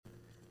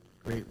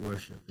Great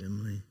worship,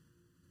 Emily.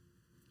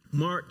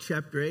 Mark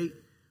chapter 8,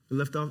 we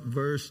left off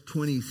verse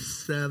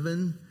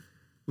 27.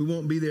 We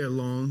won't be there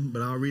long,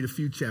 but I'll read a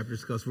few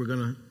chapters because we're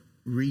going to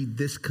read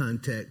this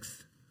context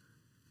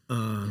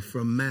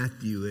from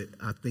Matthew.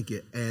 I think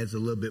it adds a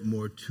little bit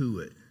more to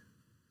it.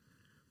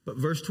 But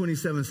verse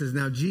 27 says,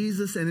 "Now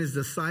Jesus and his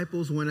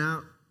disciples went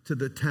out to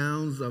the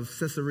towns of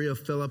Caesarea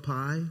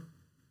Philippi.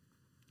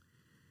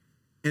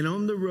 And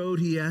on the road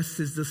he asked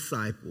his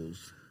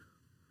disciples,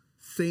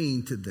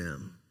 saying to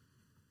them,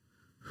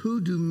 'Who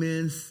do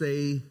men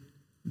say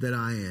that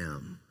I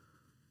am?'"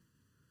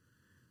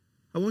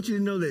 I want you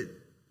to know that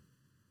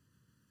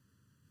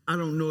I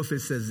don't know if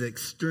it's as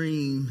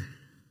extreme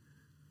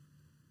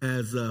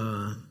as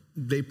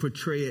they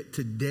portray it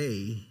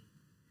today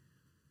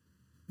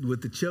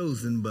with The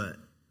Chosen, but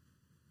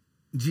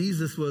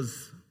Jesus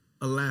was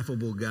a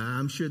laughable guy.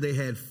 I'm sure they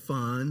had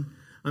fun.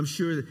 I'm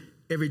sure that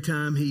every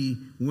time he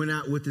went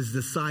out with his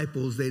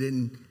disciples,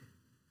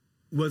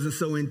 wasn't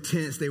so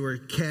intense. They were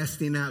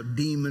casting out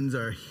demons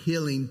or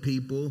healing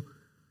people.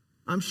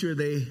 I'm sure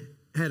they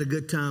had a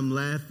good time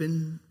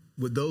laughing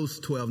with those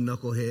 12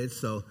 knuckleheads.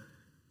 So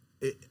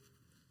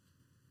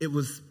it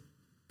was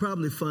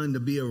probably fun to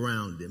be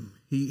around him.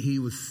 He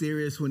was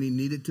serious when he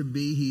needed to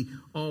be. He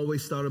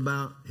always thought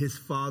about his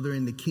Father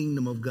and the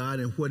kingdom of God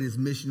and what his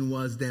mission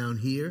was down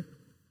here.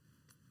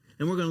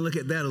 And we're going to look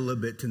at that a little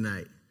bit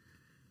tonight.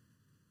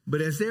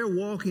 But as they're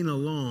walking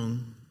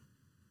along,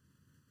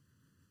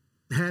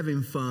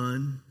 having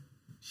fun,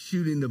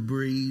 shooting the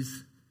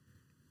breeze,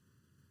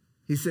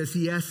 he says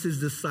he asked his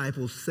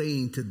disciples,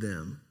 saying to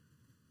them,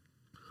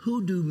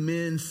 "Who do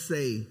men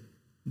say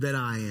that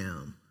I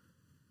am?"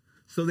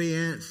 So they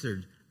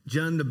answered,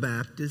 "John the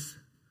Baptist,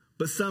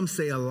 but some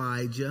say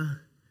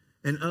Elijah,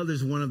 and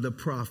others one of the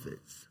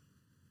prophets."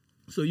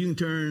 So you can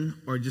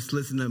turn or just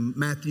listen to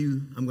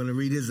Matthew. I'm going to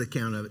read his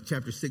account of it,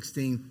 chapter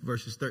 16,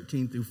 verses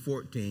 13 through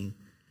 14.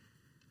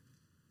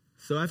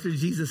 So after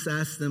Jesus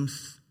asked them,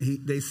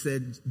 they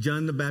said,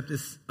 "John the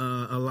Baptist,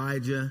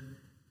 Elijah,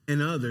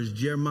 and others,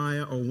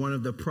 Jeremiah or one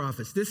of the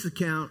prophets." This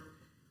account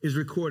is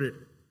recorded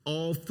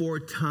all 4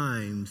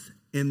 times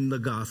in the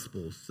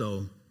Gospels,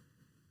 so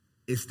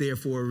it's there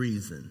for a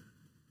reason.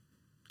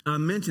 I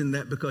mentioned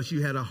that because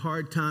you had a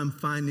hard time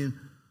finding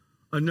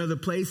another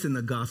place in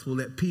the Gospel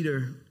that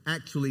Peter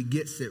actually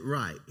gets it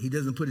right. He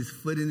doesn't put his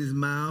foot in his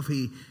mouth.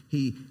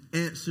 He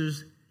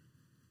answers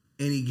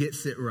and he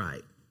gets it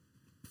right.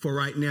 For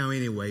right now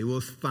anyway.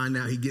 We'll find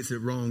out he gets it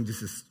wrong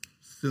just as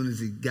soon as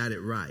he got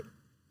it right.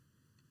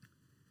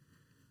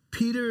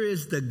 Peter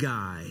is the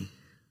guy.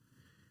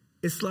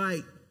 It's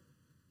like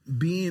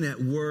being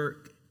at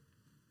work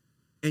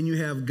and you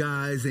have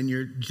guys and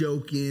you're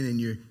joking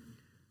and you're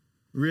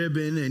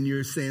ribbing and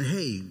you're saying,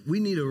 "Hey, we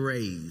need a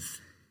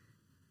raise.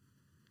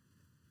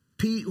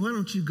 Pete, why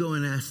don't you go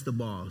and ask the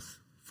boss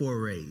for a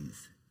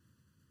raise?"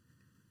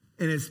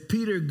 And as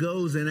Peter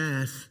goes and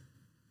asks,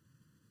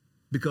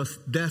 because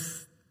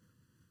that's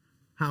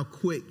how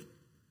quick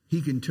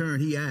he can turn,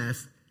 he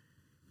asks,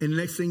 and the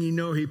next thing you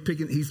know,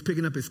 he's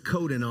picking up his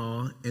coat and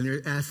all, and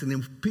they're asking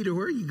him, "Peter,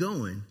 where are you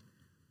going?"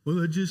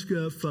 "Well, I just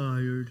got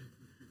fired."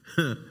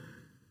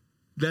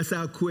 That's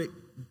how quick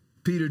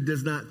Peter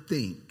does not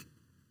think.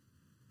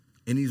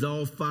 And he's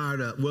all fired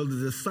up. Well, the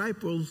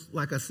disciples,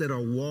 like I said,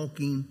 are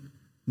walking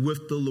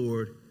with the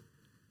Lord.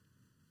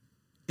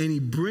 And he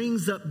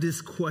brings up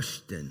this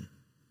question.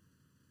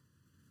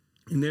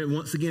 And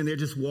once again, they're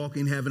just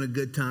walking, having a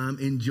good time,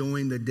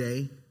 enjoying the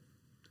day.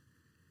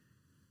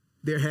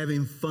 They're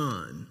having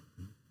fun.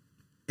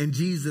 And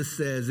Jesus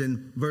says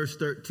in verse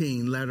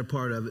 13, latter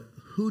part of it,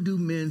 "Who do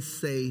men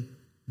say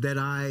that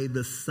I,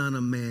 the Son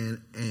of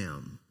Man,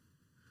 am?"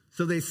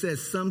 So they said,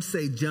 some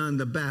say John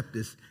the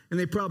Baptist. And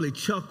they probably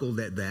chuckled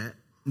at that,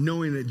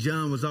 knowing that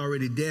John was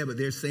already dead, but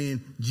they're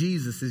saying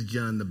Jesus is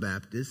John the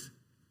Baptist.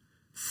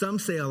 Some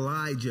say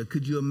Elijah.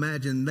 Could you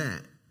imagine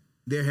that?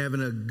 They're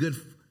having a good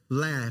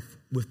laugh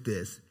with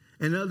this.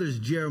 And others,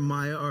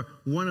 Jeremiah or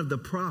one of the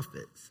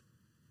prophets.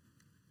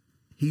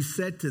 He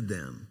said to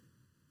them,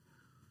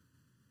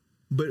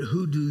 "But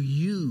who do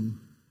you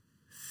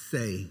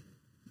say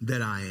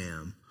that I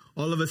am?"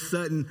 All of a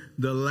sudden,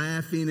 the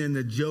laughing and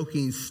the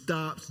joking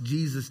stops.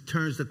 Jesus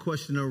turns the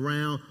question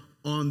around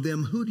on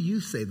them. "Who do you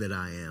say that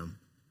I am?"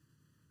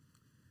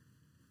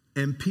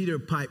 And Peter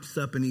pipes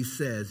up and he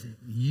says,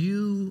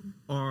 "You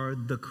are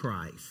the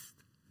Christ,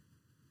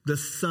 the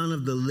Son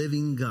of the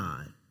living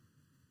God."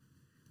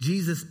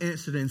 Jesus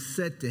answered and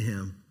said to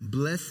him,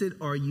 "Blessed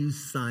are you,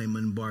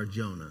 Simon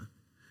Bar-Jonah."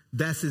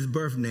 That's his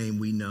birth name,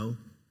 we know.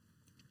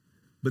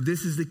 But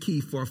this is the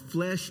key. For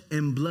flesh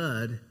and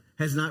blood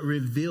has not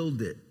revealed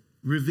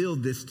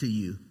this to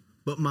you,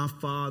 but my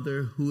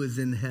Father who is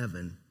in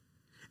heaven.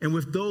 And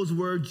with those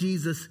words,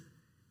 Jesus,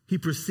 he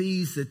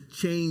proceeds to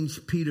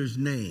change Peter's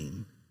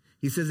name.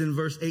 He says in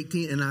verse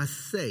 18, "And I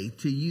say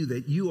to you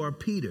that you are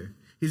Peter."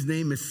 His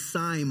name is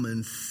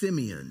Simon,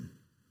 Simeon.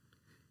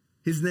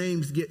 His name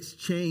gets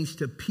changed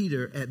to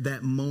Peter at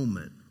that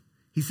moment.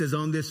 He says,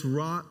 "On this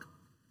rock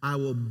I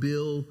will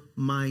build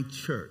my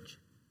church."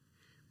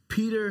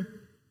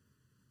 Peter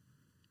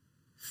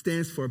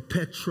stands for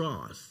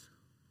Petros,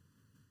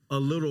 a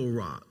little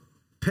rock.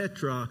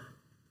 Petra,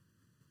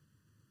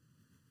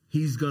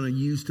 he's going to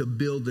use to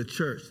build the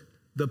church.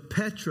 The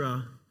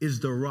Petra is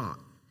the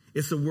rock.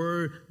 It's a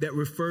word that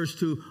refers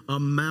to a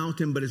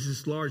mountain, but it's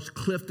this large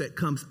cliff that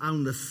comes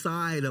on the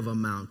side of a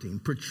mountain,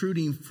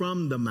 protruding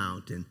from the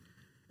mountain.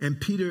 And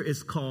Peter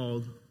is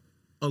called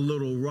a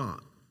little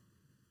rock.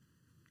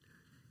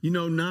 You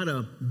know, not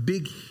a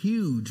big,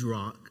 huge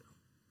rock,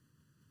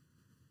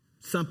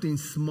 something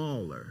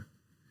smaller.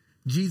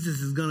 Jesus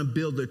is going to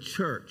build a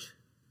church,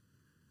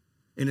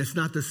 and it's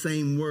not the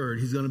same word.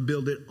 He's going to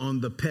build it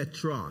on the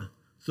Petra.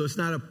 So it's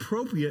not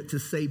appropriate to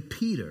say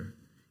Peter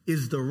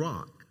is the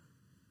rock.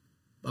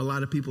 A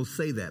lot of people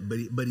say that,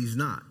 but he's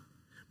not.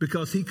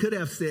 Because he could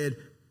have said,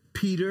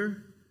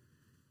 Peter,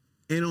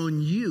 and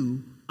on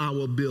you I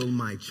will build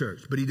my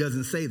church. But he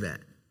doesn't say that.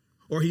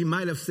 Or he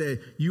might have said,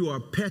 you are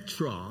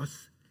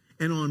Petros,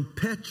 and on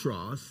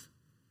Petros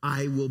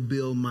I will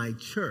build my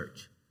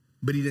church.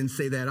 But he didn't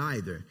say that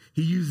either.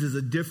 He uses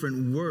a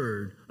different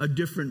word, a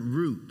different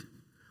root.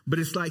 But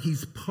it's like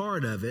he's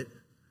part of it,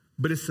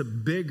 but it's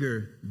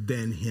bigger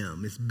than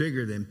him. It's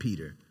bigger than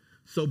Peter.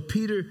 So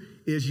Peter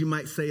is, you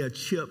might say, a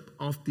chip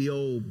off the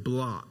old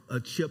block, a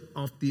chip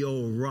off the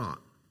old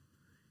rock.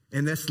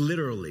 And that's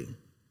literally.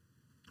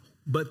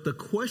 But the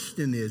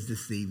question is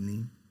this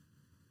evening,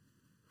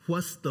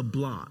 what's the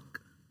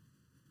block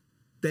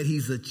that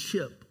he's a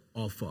chip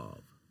off of?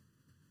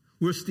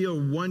 We're still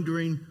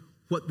wondering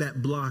what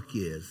that block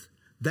is.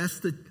 That's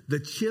the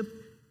chip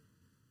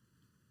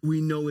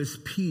we know is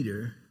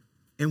Peter.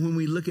 And when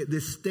we look at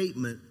this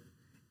statement,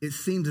 it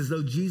seems as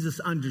though Jesus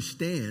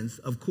understands,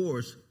 of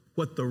course,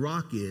 what the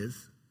rock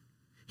is.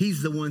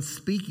 He's the one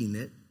speaking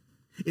it.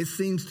 It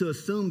seems to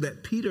assume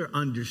that Peter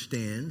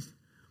understands,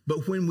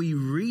 but when we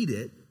read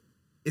it,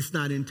 it's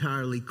not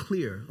entirely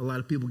clear. A lot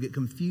of people get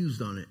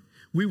confused on it.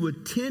 We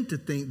would tend to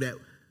think that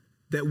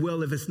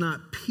well, if it's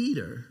not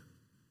Peter,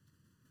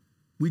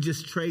 we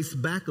just trace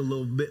back a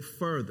little bit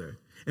further.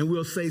 And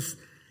we'll say,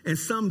 and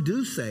some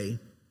do say,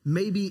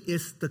 maybe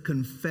it's the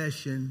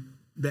confession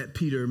that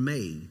Peter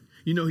made.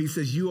 You know, he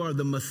says, you are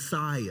the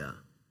Messiah,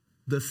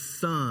 the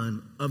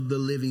Son of the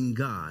living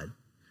God.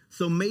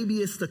 So maybe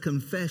it's the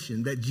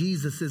confession that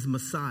Jesus is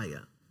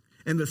Messiah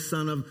and the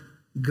Son of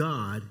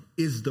God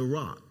is the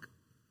rock.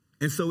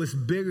 And so it's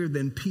bigger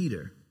than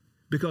Peter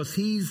because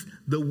he's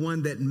the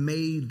one that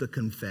made the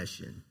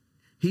confession.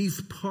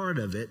 He's part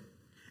of it.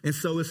 And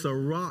so it's a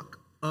rock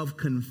of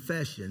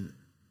confession.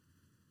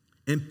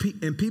 And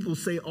people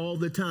say all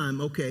the time,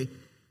 okay,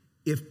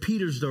 if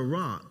Peter's the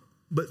rock,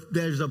 but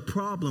there's a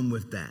problem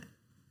with that.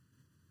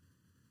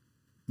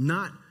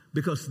 Not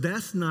because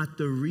that's not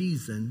the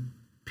reason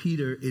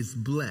Peter is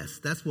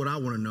blessed. That's what I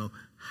want to know.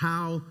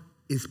 How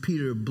is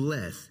Peter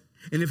blessed?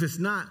 And if it's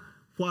not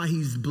why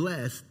he's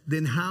blessed,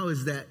 then how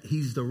is that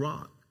he's the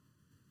rock?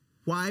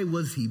 Why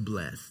was he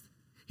blessed?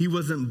 He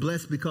wasn't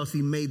blessed because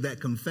he made that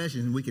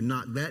confession. We can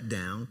knock that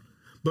down.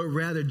 But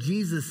rather,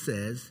 Jesus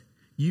says,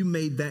 you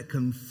made that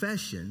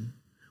confession,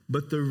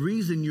 but the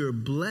reason you're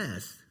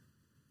blessed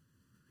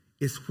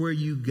is where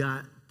you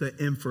got the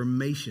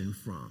information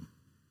from.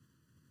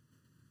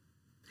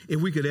 If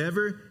we could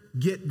ever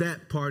get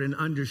that part and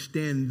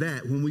understand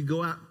that, when we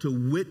go out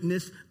to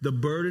witness, the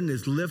burden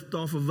is lifted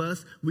off of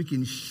us. We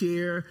can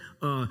share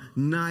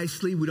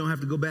nicely. We don't have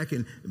to go back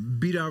and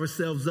beat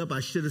ourselves up. I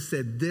should have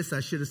said this.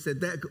 I should have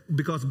said that.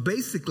 Because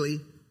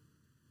basically,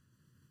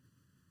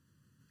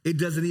 it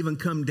doesn't even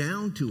come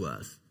down to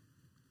us.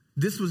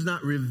 This was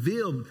not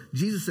revealed.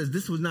 Jesus says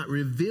this was not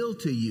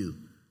revealed to you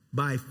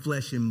by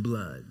flesh and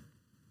blood.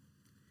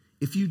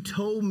 If you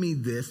told me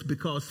this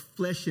because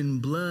flesh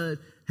and blood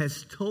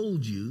has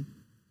told you,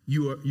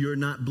 you're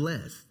not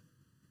blessed.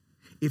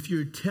 If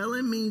you're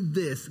telling me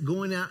this,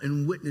 going out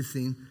and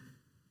witnessing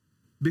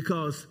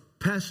because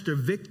Pastor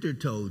Victor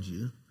told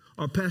you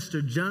or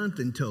Pastor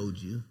Jonathan told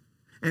you,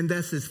 and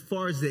that's as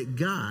far as it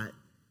got,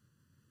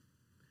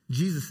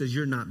 Jesus says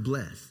you're not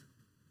blessed.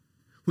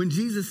 When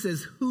Jesus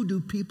says, who do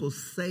people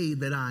say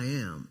that I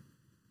am?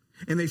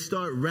 And they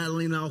start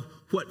rattling off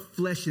what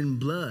flesh and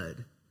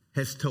blood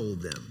has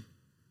told them.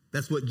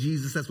 That's what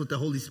the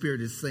Holy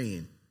Spirit is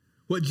saying.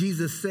 What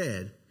Jesus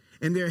said.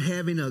 And they're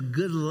having a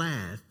good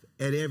laugh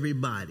at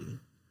everybody.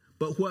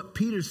 But what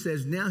Peter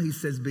says now, he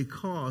says,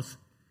 because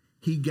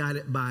he got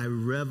it by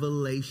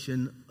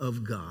revelation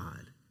of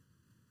God.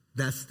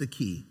 That's the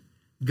key.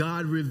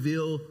 God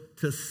revealed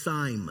to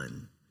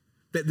Simon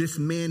that this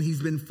man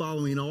he's been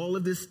following all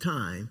of this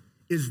time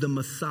is the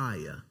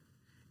Messiah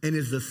and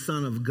is the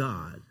Son of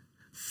God.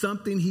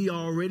 Something he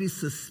already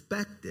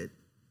suspected,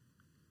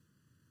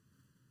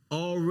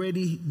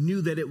 already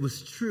knew that it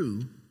was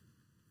true,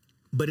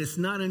 but it's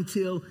not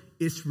until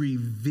it's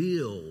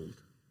revealed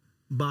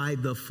by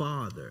the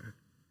Father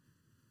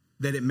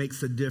that it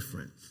makes a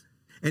difference.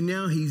 And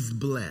now he's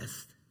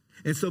blessed.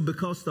 And so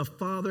because the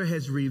Father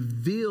has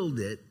revealed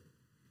it,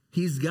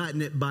 he's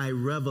gotten it by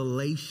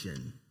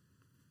revelation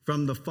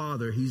from the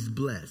Father. He's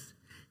blessed.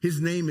 His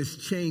name is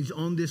changed.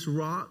 On this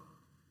rock,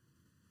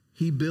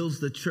 he builds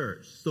the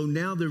church. So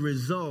now the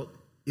result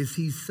is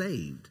he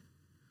saved.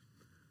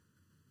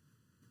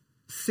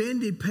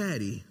 Sandy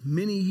Patty,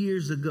 many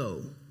years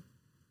ago,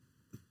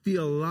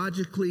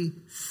 theologically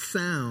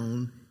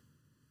sound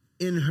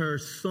in her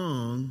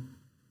song,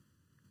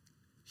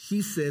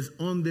 she says,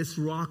 on this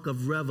rock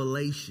of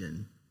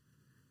revelation,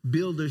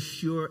 build a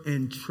sure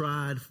and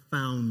tried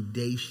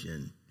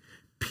foundation.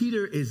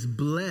 Peter is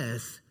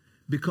blessed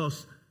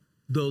because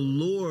the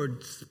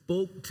Lord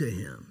spoke to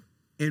him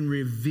and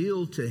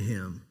revealed to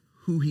him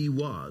who he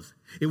was.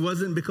 It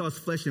wasn't because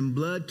flesh and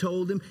blood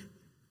told him.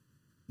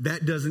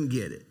 That doesn't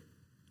get it.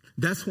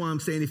 That's why I'm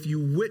saying if you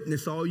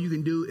witness, all you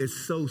can do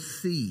is sow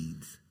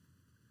seeds.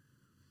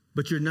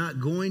 But you're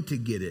not going to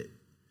get it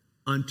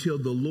until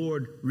the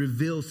Lord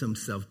reveals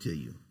himself to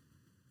you.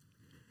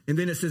 And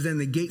then it says, and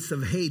the gates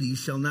of Hades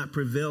shall not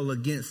prevail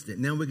against it.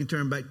 Now we can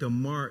turn back to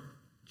Mark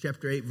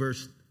chapter 8,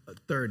 verse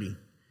 30.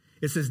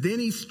 It says, then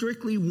he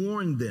strictly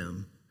warned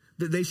them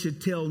that they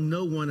should tell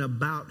no one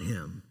about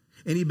him.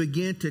 And he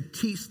began to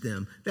teach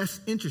them. That's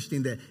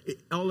interesting that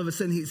all of a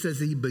sudden he says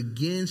that he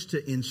begins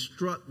to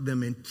instruct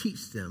them and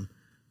teach them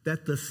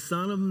that the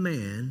Son of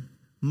Man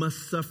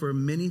must suffer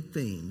many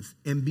things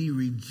and be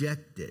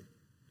rejected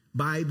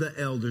by the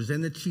elders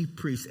and the chief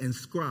priests and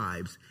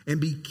scribes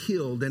and be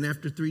killed and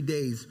after 3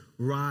 days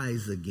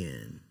rise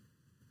again.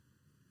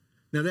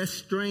 Now that's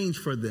strange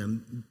for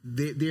them.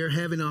 They're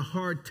having a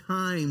hard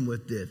time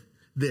with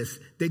this.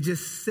 They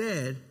just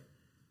said,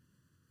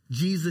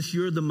 Jesus,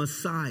 you're the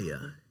Messiah.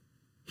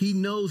 He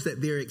knows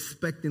that they're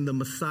expecting the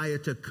Messiah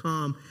to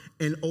come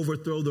and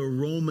overthrow the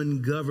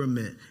Roman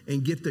government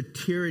and get the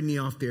tyranny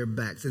off their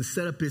backs and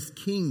set up his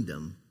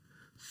kingdom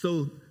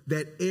so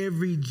that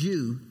every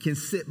Jew can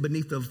sit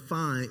beneath the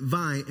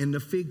vine and the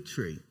fig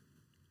tree.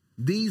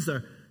 These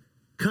are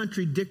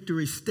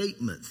contradictory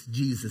statements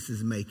Jesus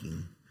is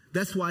making.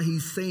 That's why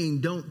he's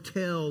saying, don't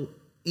tell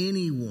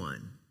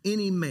anyone,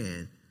 any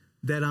man,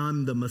 that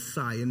I'm the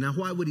Messiah. Now,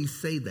 why would he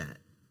say that?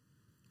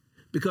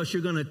 Because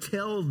you're going to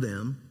tell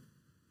them,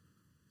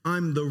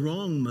 I'm the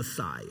wrong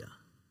Messiah.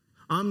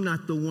 I'm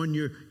not the one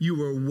you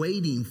were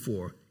waiting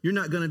for. You're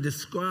not going to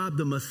describe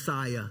the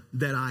Messiah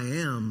that I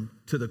am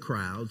to the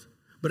crowds.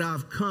 But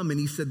I've come, and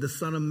he said, the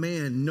Son of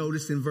Man,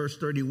 notice in verse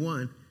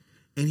 31,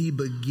 and he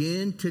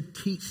began to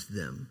teach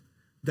them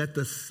that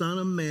the Son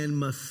of Man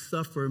must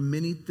suffer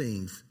many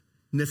things.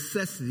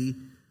 Necessity,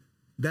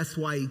 that's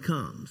why he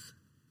comes.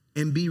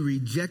 And be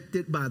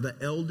rejected by the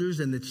elders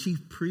and the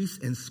chief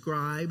priests and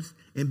scribes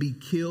and be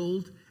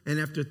killed, and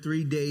after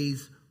 3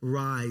 days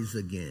rise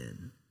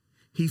again.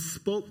 He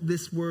spoke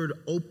this word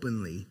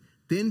openly.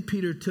 Then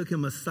Peter took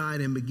him aside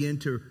and began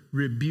to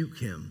rebuke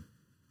him.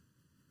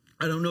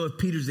 I don't know if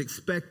Peter's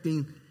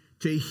expecting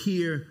to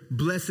hear,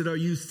 blessed are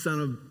you,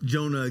 son of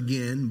Jonah,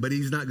 again, but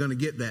he's not going to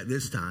get that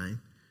this time.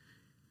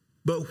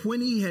 But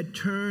when he had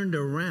turned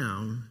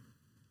around,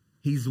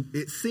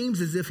 it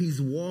seems as if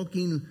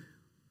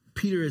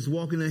Peter is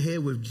walking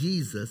ahead with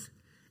Jesus,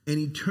 and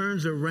he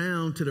turns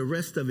around to the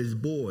rest of his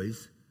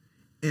boys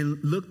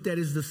and looked at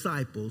his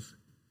disciples.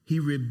 He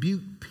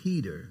rebuked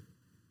Peter.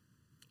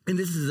 And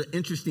this is an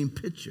interesting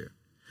picture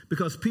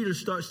because Peter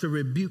starts to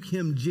rebuke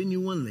him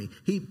genuinely.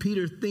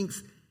 Peter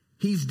thinks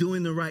he's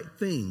doing the right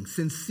thing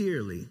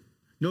sincerely.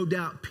 No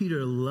doubt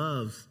Peter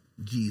loves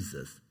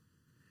Jesus.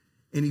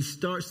 And he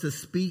starts to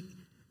speak,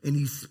 and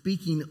he's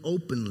speaking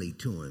openly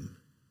to him.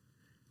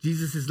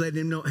 Jesus is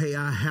letting him know, hey,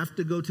 I have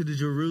to go to the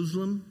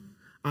Jerusalem.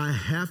 I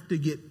have to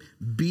get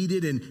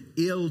beaten and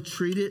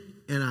ill-treated,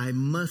 and I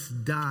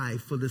must die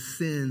for the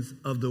sins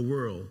of the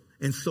world,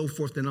 and so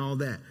forth and all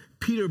that.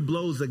 Peter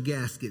blows a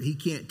gasket. He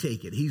can't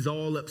take it. He's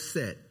all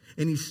upset,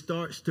 and he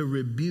starts to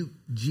rebuke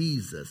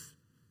Jesus.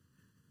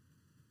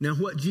 Now,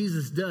 what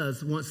Jesus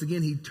does, once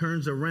again, he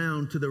turns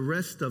around to the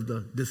rest of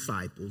the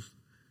disciples.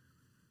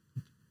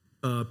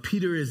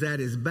 Peter is at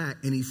his back,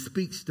 and he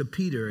speaks to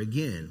Peter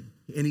again,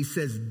 and he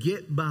says,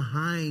 get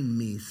behind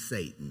me,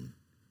 Satan.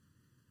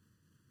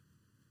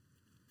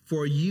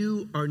 For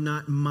you are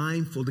not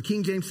mindful. The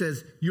King James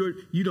says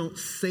you don't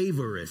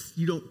savor it.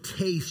 You don't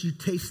taste. You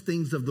taste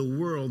things of the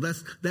world.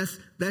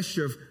 That's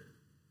your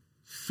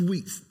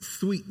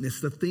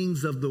sweetness, the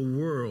things of the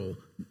world,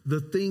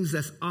 the things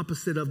that's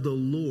opposite of the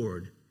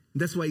Lord.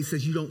 That's why he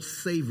says you don't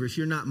savor it.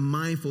 You're not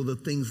mindful of the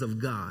things of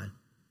God,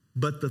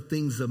 but the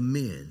things of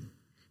men.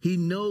 He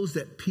knows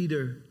that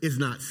Peter is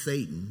not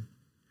Satan,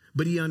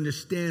 but he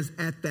understands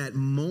at that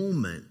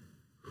moment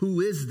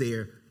who is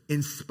there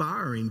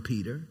inspiring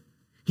Peter.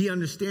 He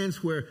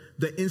understands where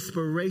the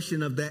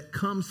inspiration of that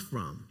comes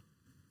from.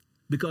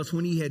 Because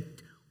when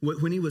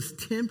he was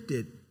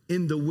tempted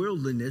in the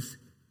wilderness,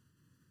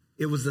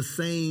 it was the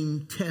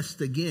same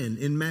test again.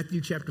 In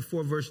Matthew chapter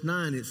 4, verse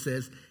 9, it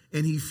says,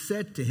 and he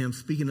said to him,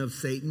 speaking of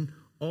Satan,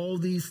 all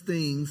these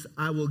things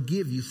I will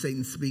give you,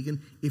 Satan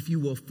speaking, if you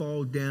will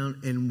fall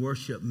down and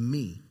worship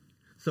me.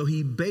 So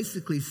he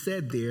basically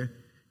said there,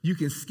 you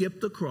can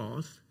skip the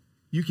cross.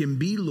 You can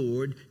be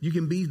Lord. You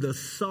can be the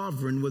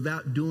sovereign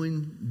without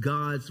doing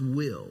God's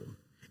will.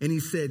 And he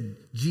said,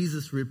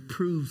 Jesus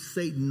reproves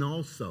Satan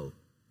also.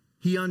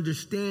 He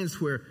understands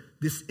where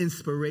this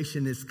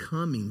inspiration is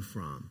coming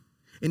from.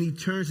 And he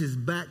turns his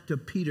back to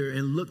Peter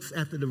and looks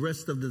after the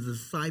rest of the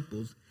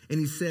disciples. And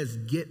he says,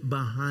 get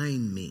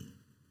behind me,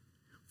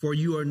 for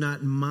you are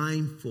not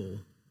mindful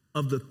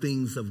of the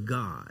things of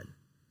God,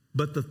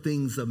 but the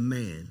things of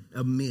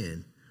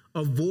men,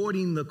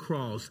 avoiding the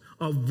cross,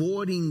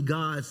 avoiding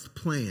God's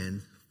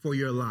plan for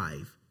your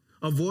life,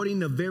 avoiding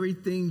the very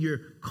thing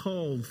you're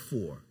called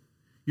for.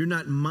 You're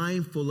not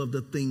mindful of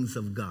the things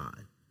of God.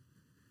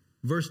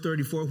 Verse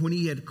 34, when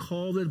he had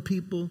called the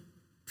people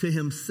to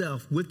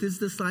himself with his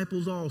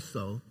disciples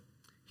also,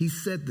 he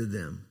said to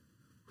them,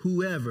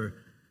 whoever,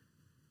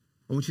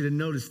 I want you to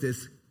notice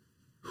this,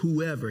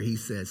 whoever, he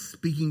says,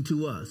 speaking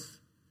to us,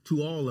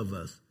 to all of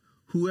us,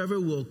 whoever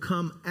will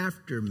come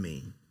after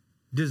me,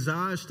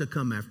 desires to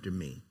come after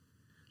me,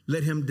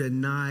 let him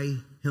deny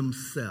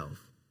himself.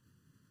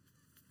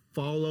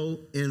 Follow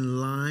in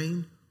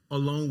line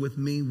along with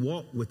me,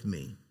 walk with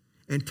me,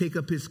 and take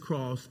up his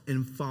cross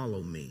and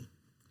follow me.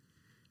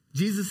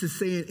 Jesus is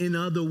saying, in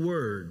other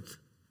words,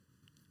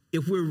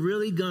 if we're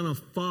really going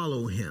to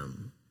follow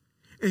him,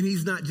 and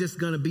he's not just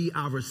going to be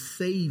our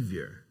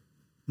Savior,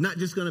 not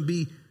just going to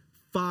be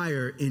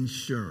fire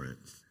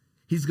insurance,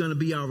 he's going to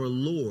be our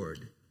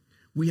Lord,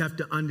 we have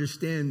to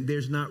understand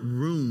there's not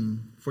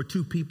room for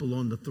two people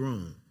on the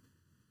throne.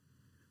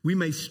 We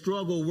may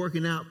struggle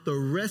working out the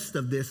rest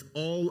of this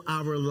all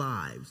our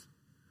lives,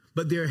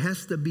 but there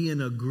has to be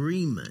an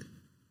agreement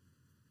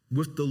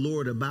with the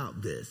Lord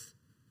about this.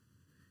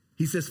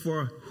 He says,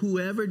 for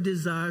whoever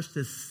desires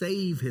to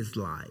save his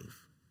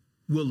life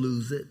will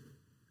lose it,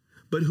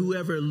 but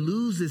whoever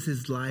loses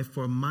his life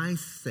for my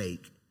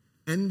sake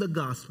and the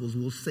gospel's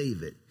will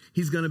save it.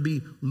 He's going to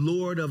be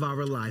Lord of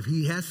our life.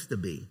 He has to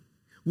be.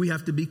 We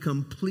have to be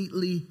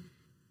completely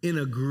in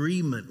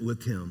agreement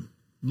with him.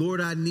 Lord,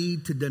 I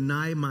need to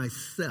deny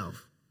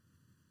myself.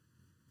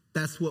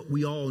 That's what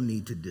we all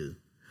need to do.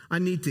 I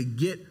need to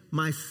get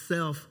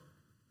myself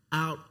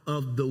out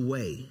of the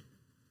way.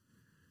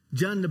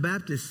 John the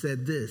Baptist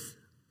said this,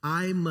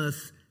 I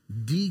must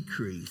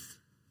decrease,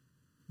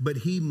 but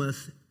he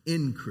must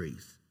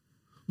increase.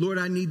 Lord,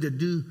 I need to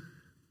do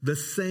the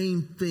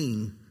same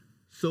thing.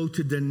 So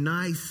to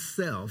deny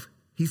self,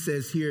 he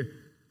says here,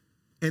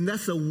 and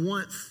that's a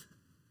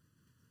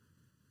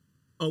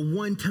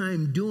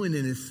one-time doing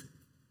in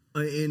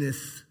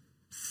his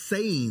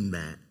saying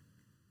that,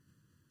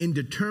 in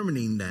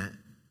determining that,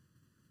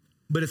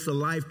 but it's a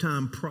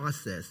lifetime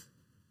process.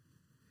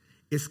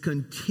 It's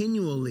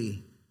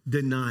continually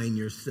denying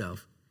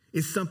yourself.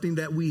 It's something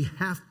that we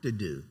have to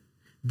do.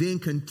 Then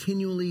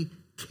continually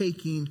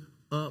taking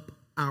up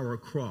our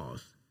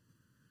cross.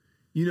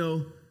 You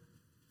know,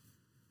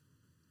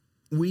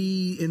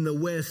 we in the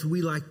West,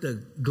 we like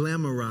to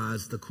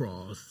glamorize the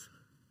cross.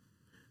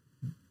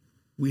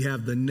 We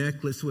have the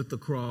necklace with the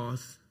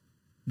cross,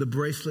 the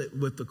bracelet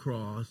with the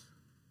cross.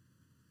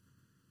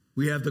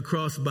 We have the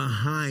cross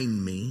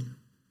behind me.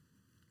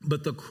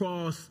 But the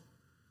cross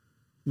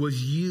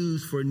was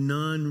used for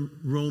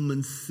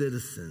non-Roman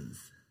citizens.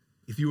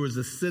 If you was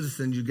a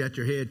citizen, you got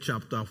your head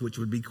chopped off, which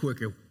would be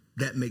quicker.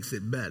 That makes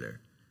it better.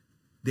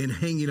 Then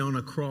hanging on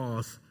a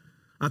cross.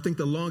 I think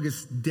the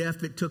longest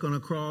death it took on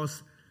a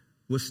cross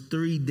was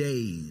 3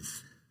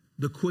 days.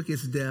 The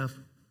quickest death,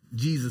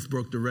 Jesus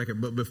broke the record.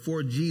 But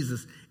before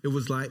Jesus, it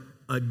was like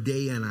a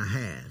day and a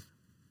half.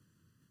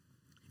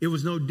 It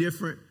was no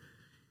different.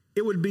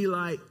 It would be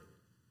like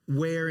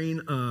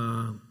wearing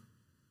an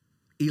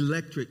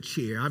electric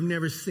chair. I've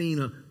never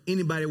seen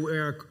anybody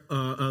wear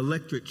an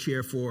electric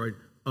chair for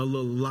a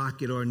little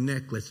locket or a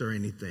necklace or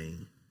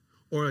anything,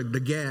 or the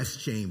gas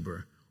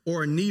chamber,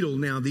 or a needle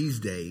now these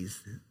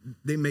days.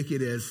 They make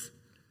it as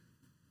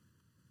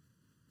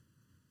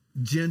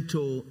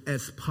gentle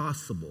as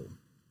possible,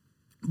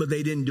 but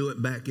they didn't do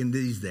it back in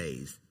these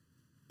days.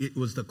 It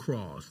was the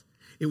cross.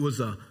 It was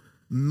a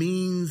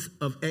means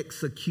of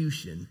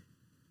execution.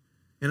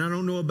 And I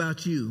don't know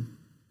about you,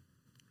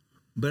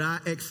 but I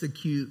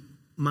execute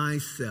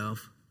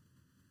myself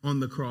on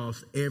the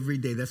cross every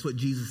day. That's what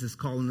Jesus is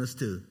calling us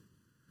to.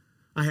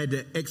 I had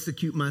to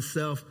execute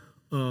myself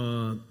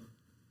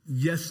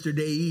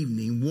yesterday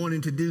evening,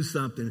 wanting to do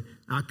something.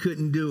 I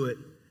couldn't do it.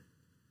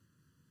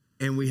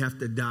 And we have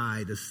to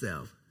die to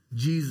self.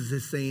 Jesus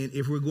is saying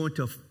if we're going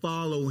to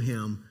follow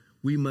him,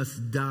 we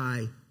must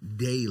die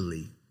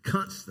daily,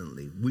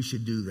 constantly. We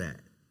should do that.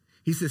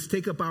 He says,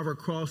 take up our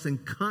cross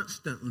and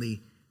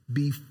constantly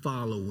be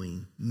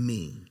following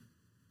me.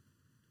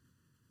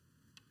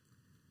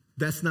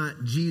 That's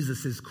not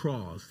Jesus's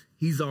cross.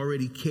 He's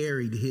already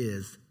carried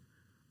his.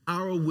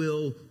 Our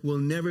will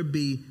never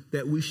be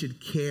that we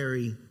should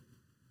carry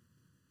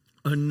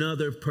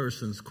another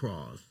person's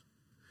cross.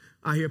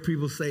 I hear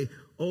people say,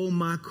 oh,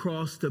 my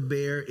cross to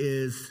bear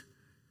is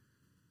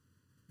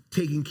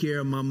taking care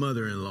of my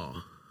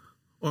mother-in-law.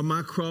 Or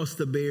my cross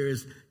to bear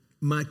is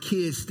my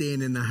kids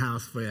staying in the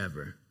house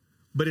forever.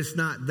 But it's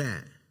not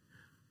that.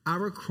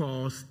 Our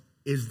cross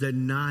is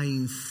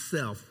denying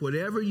self.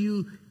 Whatever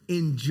you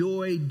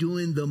enjoy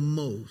doing the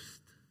most,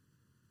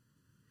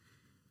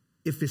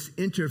 if it's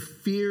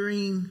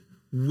interfering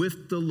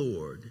with the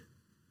Lord,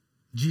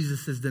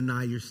 Jesus says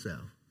deny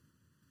yourself.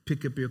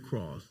 pick up your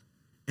cross,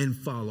 and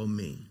follow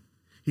me.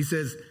 He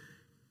says,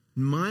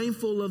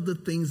 mindful of the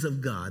things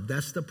of God,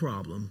 that's the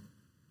problem.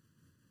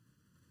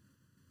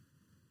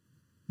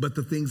 But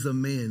the things of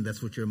man,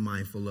 that's what you're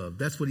mindful of.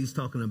 That's what he's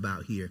talking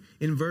about here.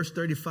 In verse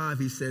 35,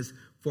 he says,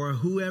 for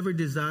whoever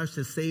desires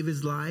to save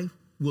his life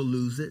will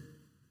lose it.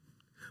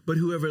 But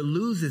whoever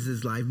loses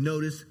his life,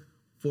 notice,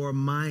 for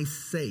my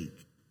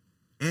sake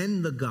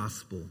and the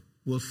gospel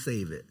will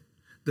save it.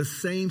 The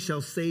same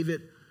shall save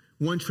it.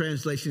 One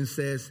translation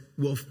says,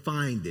 will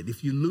find it.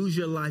 If you lose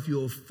your life,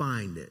 you'll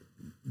find it.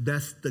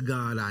 That's the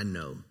God I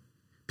know.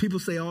 People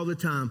say all the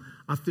time,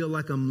 I feel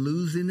like I'm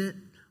losing it.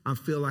 I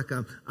feel like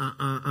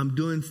I'm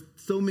doing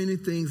so many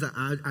things.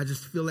 I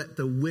just feel at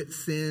the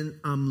wit's end,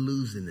 I'm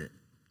losing it.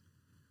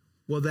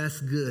 Well, that's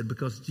good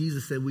because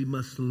Jesus said we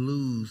must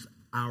lose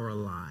our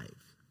lives.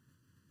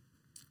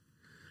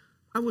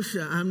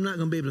 I'm not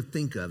going to be able to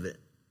think of it.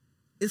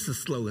 It's a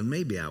slogan.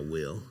 Maybe I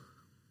will.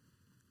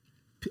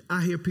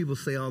 I hear people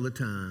say all the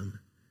time,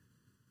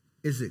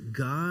 is it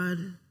God,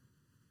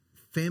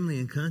 family,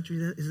 and country?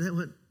 Is that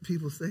what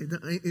people say?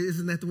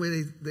 Isn't that the way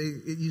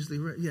it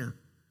usually, yeah.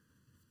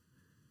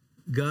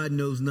 God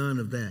knows none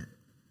of that.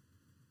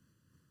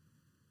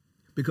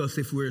 Because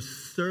if we're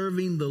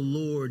serving the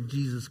Lord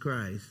Jesus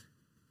Christ,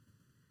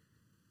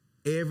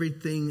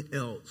 everything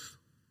else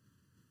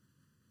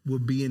will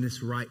be in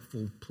its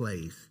rightful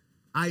place.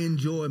 I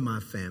enjoy my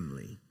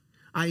family.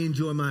 I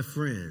enjoy my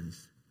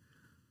friends.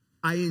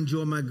 I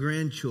enjoy my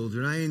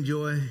grandchildren. I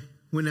enjoy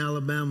when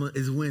Alabama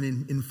is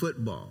winning in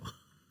football.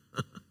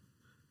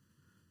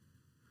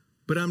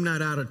 But I'm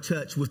not out of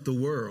touch with the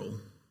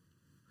world.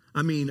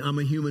 I mean, I'm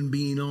a human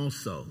being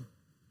also.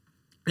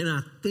 And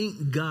I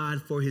thank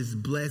God for his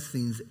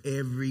blessings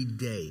every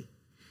day.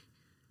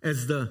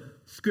 As the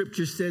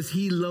scripture says,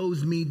 he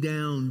loads me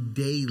down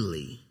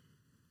daily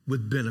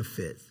with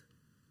benefits.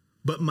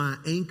 But my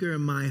anchor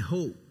and my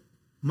hope,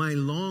 my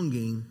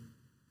longing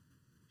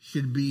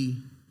should be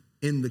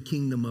in the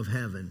kingdom of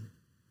heaven.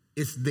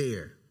 It's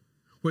there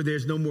where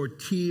there's no more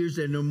tears,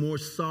 there's no more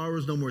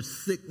sorrows, no more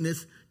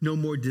sickness, no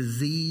more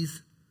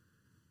disease.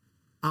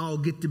 I'll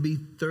get to be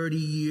 30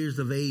 years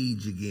of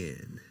age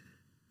again,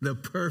 the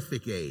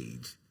perfect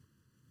age.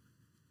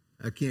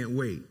 I can't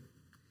wait.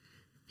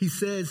 He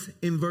says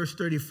in verse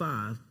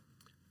 35,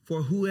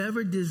 for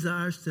whoever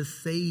desires to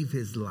save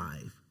his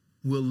life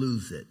will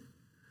lose it.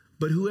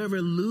 But whoever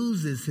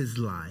loses his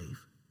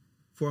life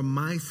for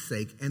my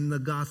sake and the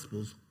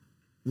gospel's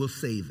will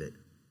save it.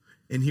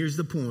 And here's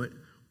the point.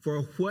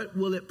 For what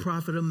will it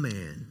profit a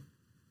man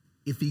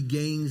if he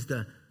gains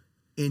the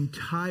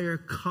entire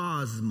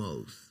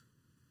cosmos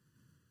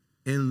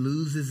and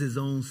loses his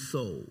own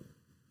soul?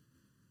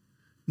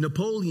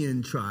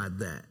 Napoleon tried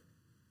that.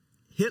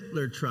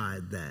 Hitler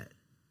tried that.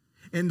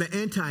 And the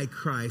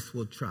Antichrist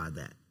will try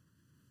that.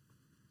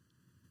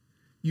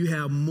 We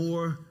have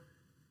more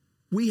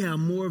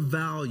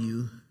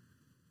value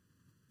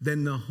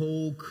than the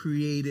whole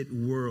created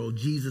world.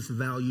 Jesus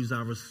values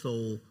our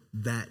soul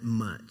that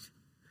much.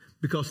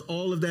 Because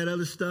all of that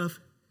other stuff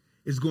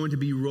is going to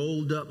be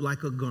rolled up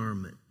like a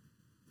garment,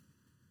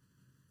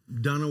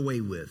 done away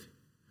with.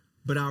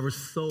 But our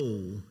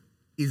soul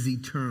is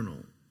eternal.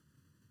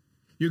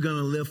 You're going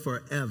to live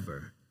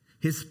forever.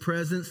 His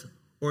presence,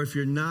 or if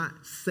you're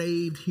not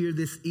saved here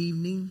this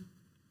evening,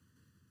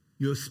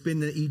 you'll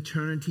spend an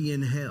eternity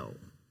in hell,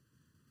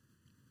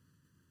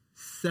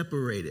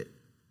 separated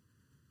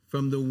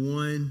from the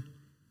one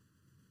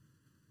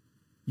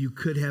you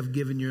could have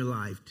given your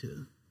life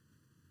to.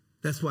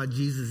 That's why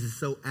Jesus is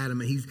so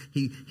adamant.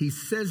 He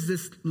says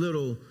this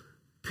little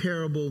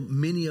parable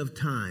many of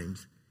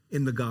times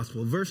in the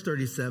gospel. Verse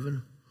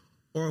 37,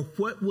 or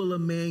what will a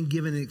man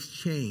give in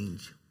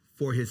exchange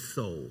for his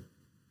soul?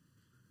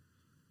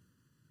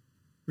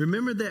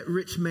 Remember that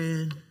rich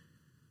man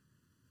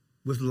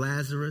with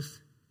Lazarus,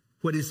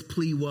 what his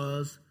plea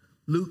was?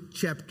 Luke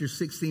chapter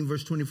 16,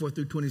 verse 24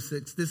 through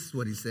 26. This is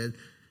what he said.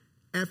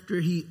 After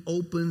he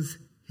opens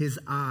his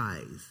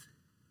eyes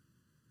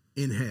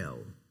in hell,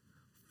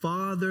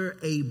 Father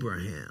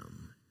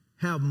Abraham,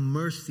 have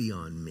mercy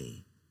on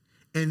me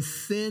and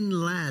send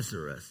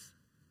Lazarus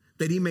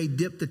that he may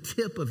dip the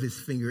tip of his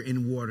finger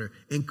in water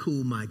and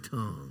cool my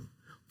tongue.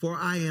 For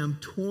I am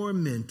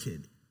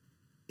tormented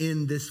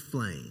in this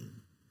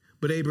flame.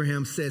 But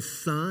Abraham says,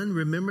 son,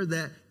 remember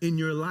that in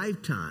your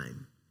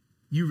lifetime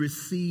you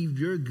received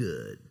your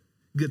good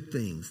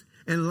things.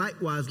 And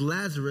likewise,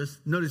 Lazarus,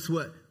 notice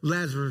what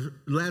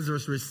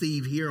Lazarus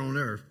received here on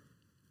earth,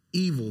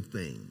 evil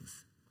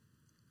things.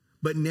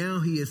 But now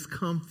he is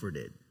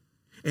comforted,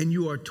 and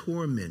you are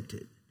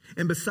tormented.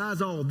 And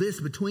besides all this,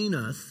 between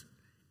us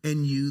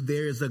and you,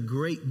 there is a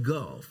great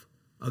gulf,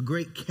 a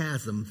great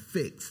chasm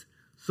fixed,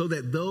 so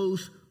that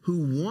those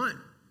who want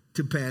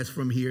to pass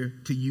from here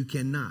to you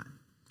cannot,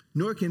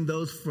 nor can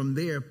those from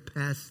there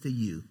pass to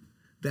you.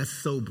 That's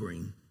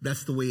sobering.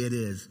 That's the way it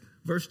is.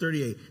 Verse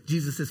 38,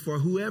 Jesus says, for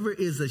whoever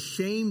is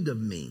ashamed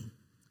of me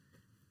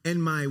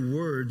and my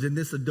words in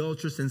this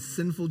adulterous and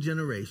sinful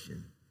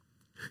generation.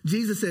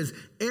 Jesus says,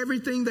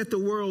 everything that the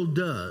world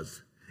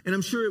does And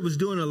I'm sure it was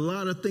doing a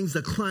lot of things.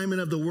 The climate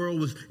of the world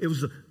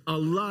was a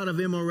lot of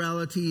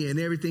immorality and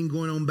everything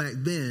going on back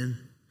then.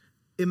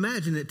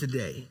 Imagine it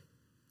today.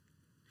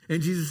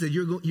 And Jesus said,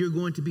 you're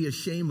going to be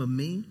ashamed of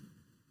me?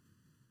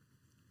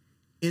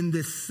 In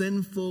this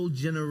sinful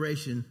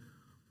generation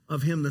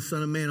of him, the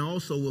Son of Man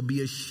also will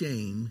be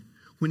ashamed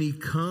when he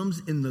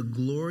comes in the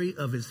glory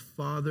of his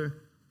Father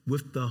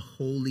with the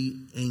holy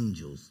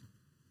angels.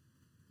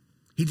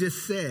 He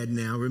just said,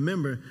 now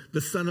remember,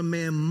 the Son of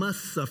Man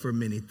must suffer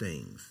many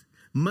things,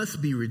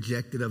 must be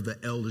rejected of the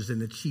elders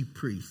and the chief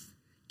priests,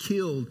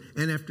 killed,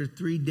 and after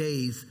 3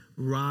 days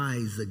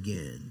rise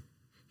again.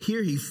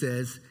 Here he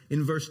says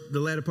in the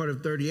latter part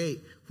of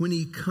 38, when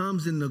he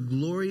comes in the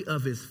glory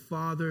of his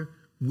Father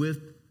with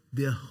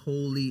the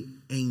holy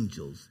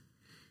angels.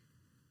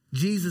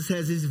 Jesus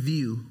has his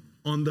view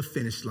on the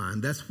finish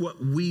line. That's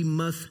what we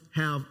must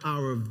have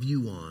our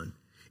view on.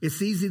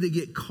 It's easy to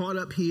get caught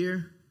up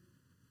here,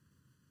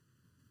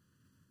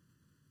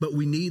 but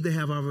we need to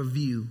have our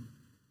view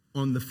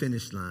on the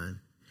finish line.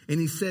 And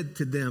he said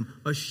to them,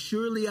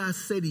 "Surely I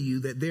say to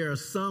you that there are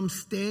some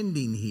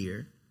standing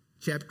here,"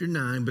 chapter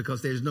 9,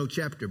 because there's no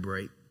chapter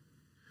break,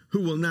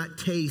 "who will not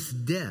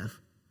taste death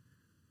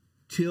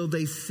till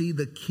they see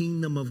the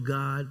kingdom of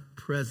God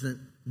present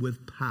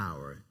with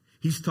power."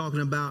 He's talking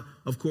about,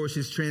 of course,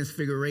 his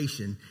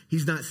transfiguration.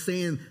 He's not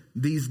saying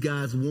these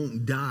guys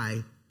won't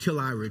die till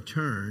I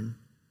return.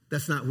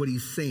 That's not what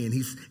he's saying.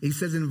 He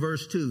says in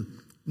verse 2,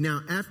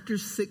 "Now after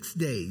 6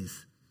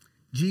 days,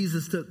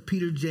 Jesus took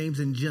Peter, James,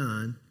 and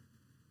John,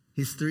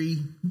 his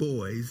 3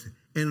 boys,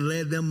 and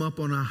led them up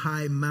on a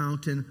high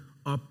mountain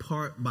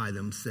apart by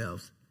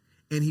themselves.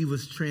 And he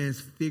was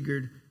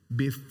transfigured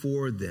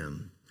before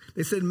them."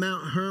 They said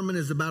Mount Hermon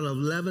is about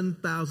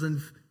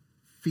 11,000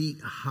 feet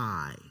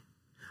high.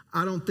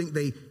 I don't think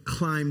they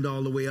climbed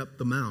all the way up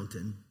the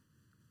mountain.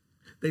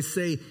 They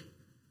say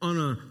on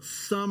a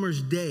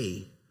summer's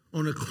day,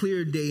 on a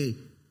clear day,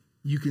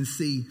 you can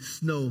see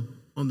snow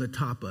on the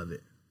top of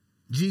it.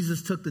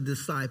 Jesus took the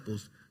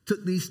disciples,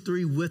 took these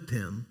 3 with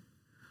him.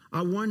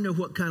 I wonder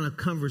what kind of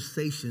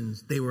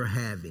conversations they were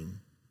having.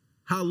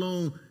 How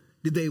long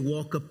did they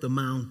walk up the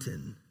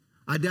mountain?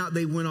 I doubt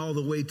they went all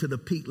the way to the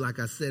peak, like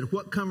I said.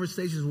 What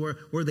conversations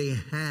were they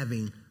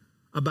having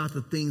about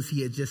the things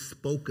he had just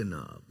spoken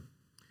of?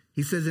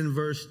 He says in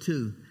verse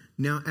 2,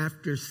 "Now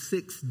after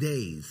 6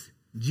 days,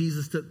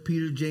 Jesus took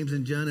Peter, James,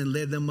 and John and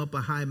led them up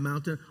a high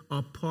mountain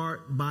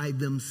apart by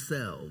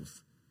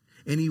themselves.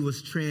 And he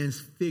was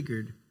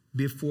transfigured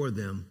before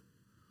them."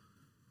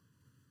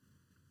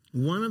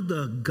 One of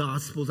the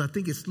Gospels, I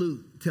think it's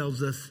Luke,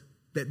 tells us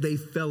that they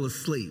fell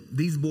asleep.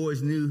 These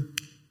boys knew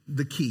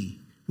the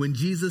key. When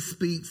Jesus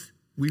speaks,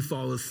 we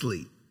fall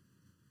asleep.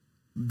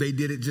 They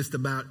did it just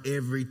about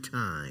every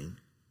time.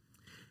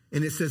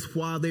 And it says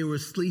while they were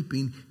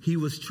sleeping, he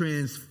was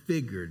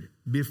transfigured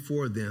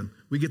before them.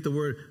 We get the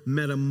word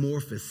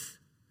metamorphosis.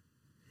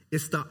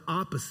 It's the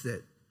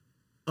opposite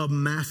of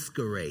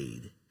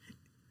masquerade.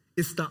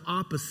 It's the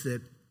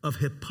opposite of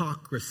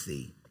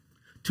hypocrisy.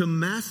 To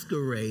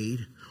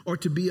masquerade or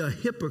to be a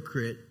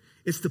hypocrite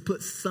is to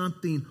put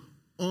something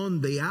on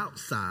the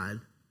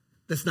outside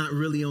that's not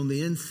really on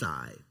the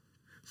inside,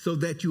 so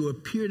that you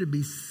appear to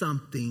be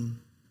something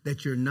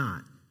that you're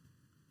not.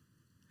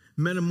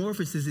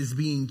 Metamorphosis is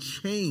being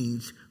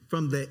changed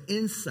from the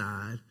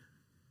inside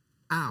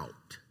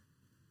out.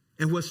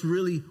 And what's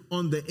really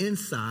on the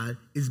inside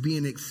is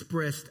being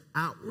expressed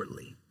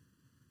outwardly.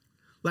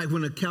 Like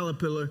when a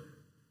caterpillar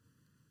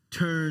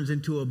turns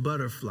into a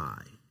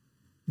butterfly,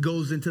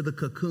 goes into the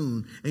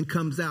cocoon and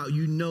comes out,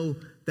 you know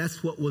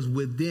that's what was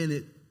within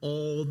it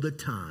all the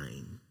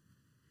time.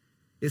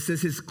 It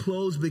says his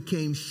clothes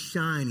became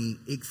shiny,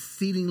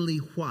 exceedingly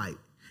white.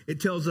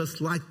 It tells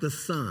us like the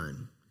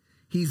sun.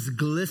 He's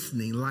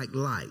glistening like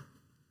light.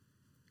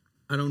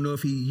 I don't know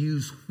if he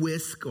used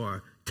whisk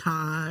or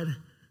Tide,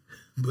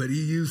 but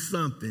he used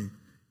something.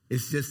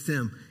 It's just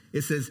him.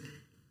 It says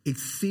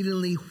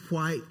exceedingly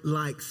white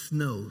like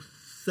snow,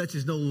 such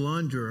as no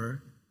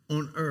launderer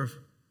on earth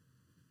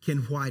can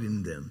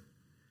whiten them.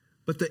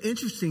 But the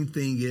interesting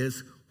thing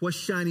is what's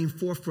shining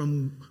forth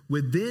from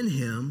within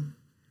him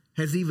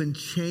has even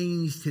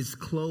changed his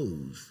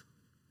clothes.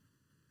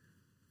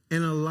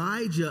 And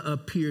Elijah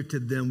appeared to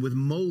them with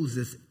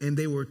Moses, and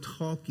they were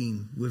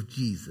talking with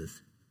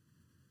Jesus.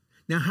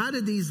 Now, how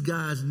did these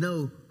guys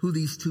know who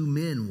these 2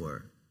 men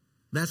were?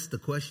 That's the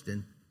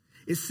question.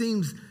 It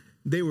seems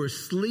they were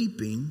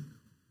sleeping,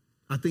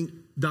 I think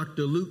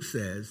Dr. Luke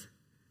says,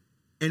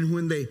 and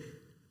when they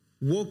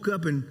woke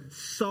up and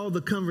saw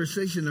the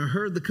conversation or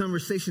heard the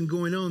conversation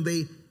going on,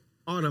 they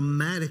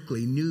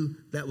automatically knew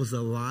that was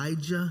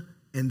Elijah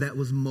and that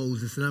was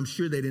Moses. And I'm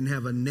sure they didn't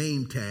have a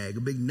name tag,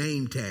 a big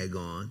name tag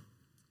on.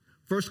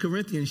 1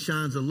 Corinthians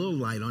shines a little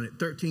light on it.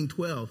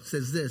 13:12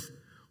 says this,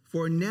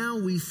 "For now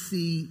we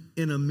see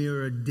in a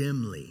mirror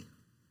dimly,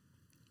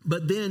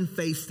 but then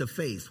face to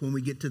face when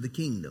we get to the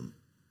kingdom.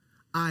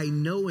 I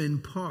know in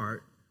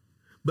part,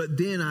 but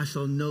then I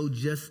shall know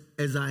just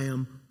as I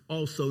am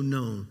also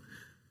known."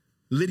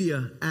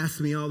 Lydia asks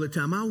me all the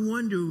time, I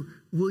wonder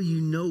will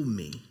you know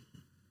me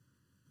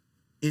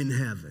in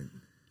heaven?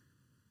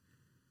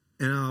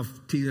 And I'll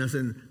tease him. I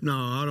said,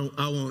 no,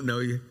 I won't know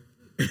you.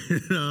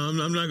 No,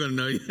 I'm not going to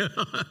know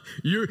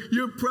you.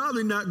 You're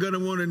probably not going to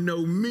want to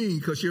know me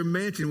because your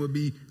mansion would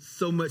be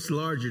so much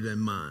larger than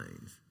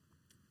mine.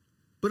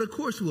 But of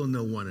course we'll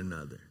know one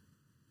another.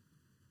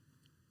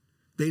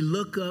 They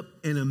look up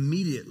and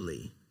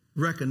immediately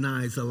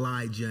recognize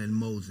Elijah and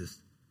Moses.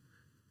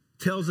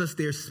 Tells us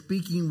they're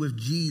speaking with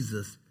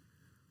Jesus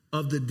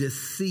of the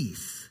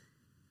decease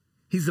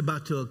he's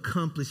about to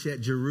accomplish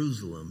at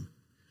Jerusalem.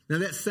 Now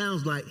that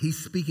sounds like he's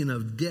speaking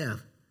of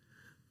death,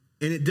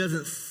 and it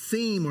doesn't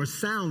seem or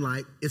sound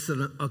like it's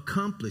an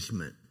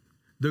accomplishment.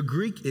 The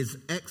Greek is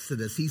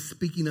Exodus. He's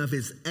speaking of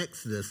his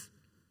Exodus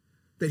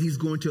that he's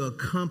going to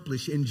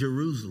accomplish in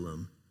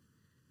Jerusalem.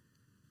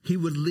 He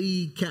would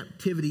lead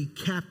captivity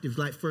captives,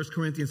 like 1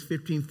 Corinthians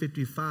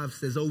 15:55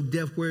 says, "O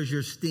death, where's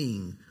your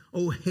sting?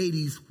 O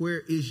Hades, where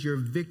is your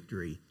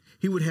victory?"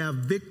 He would have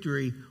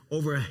victory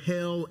over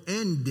hell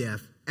and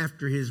death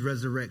after his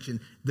resurrection,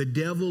 the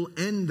devil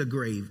and the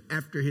grave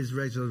after his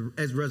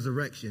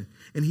resurrection.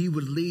 And he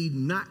would lead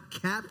not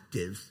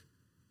captives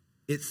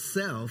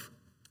itself.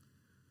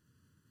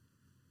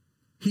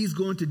 He's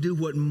going to do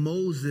what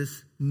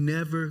Moses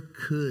never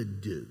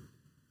could do.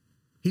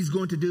 He's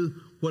going to do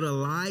what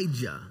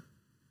Elijah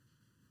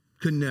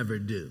could never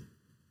do.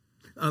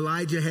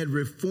 Elijah had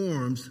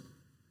reforms,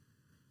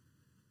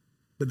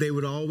 but they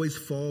would always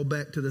fall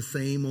back to the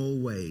same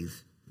old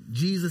ways.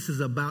 Jesus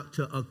is about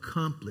to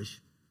accomplish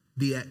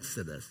the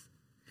Exodus.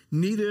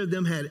 Neither of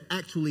them had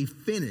actually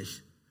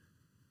finished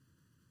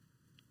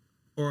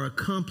or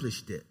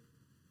accomplished it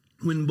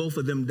when both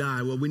of them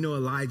died. Well, we know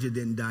Elijah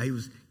didn't die. He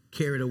was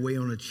carried away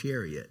on a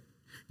chariot.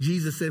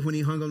 Jesus said when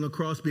he hung on the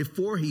cross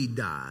before he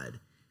died,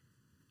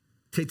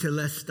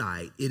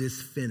 Tetelestai, it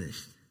is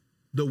finished.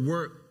 The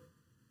work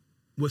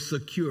was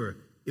secure.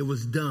 It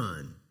was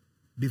done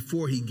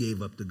before he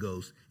gave up the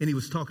ghost. And he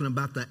was talking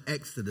about the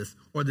Exodus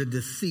or the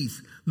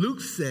decease.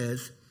 Luke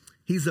says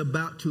he's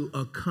about to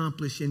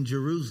accomplish in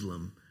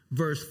Jerusalem.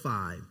 Verse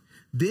 5.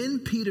 Then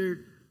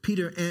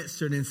Peter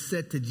answered and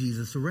said to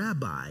Jesus,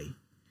 "Rabbi,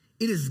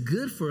 it is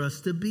good for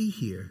us to be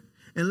here.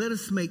 And let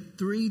us make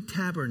 3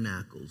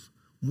 tabernacles,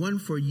 one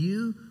for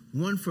you,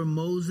 one for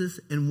Moses,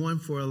 and one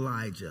for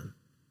Elijah."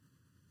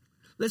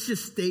 Let's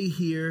just stay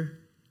here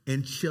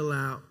and chill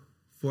out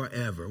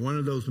forever. One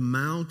of those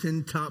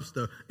mountaintops,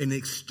 an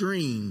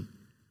extreme,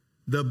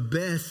 the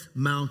best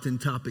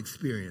mountaintop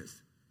experience.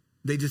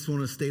 They just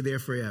want to stay there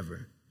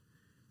forever.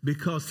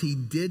 Because he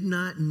did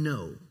not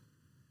know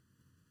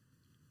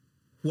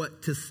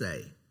what to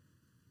say.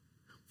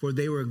 For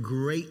they were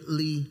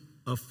greatly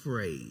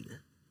afraid.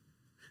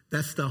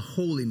 That's the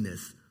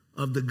holiness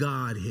of the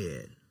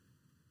Godhead.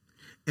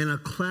 And a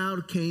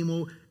cloud came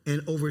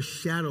and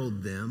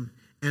overshadowed them.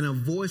 And a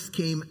voice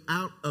came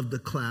out of the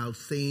cloud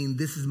saying,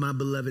 "This is my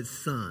beloved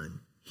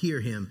son.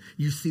 Hear him."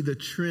 You see the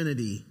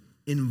Trinity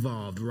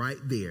involved right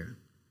there.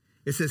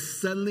 It says,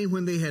 suddenly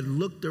when they had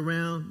looked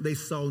around, they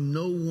saw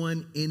no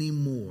one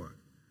anymore,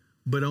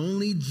 but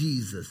only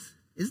Jesus.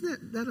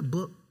 Isn't that a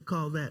book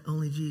called that,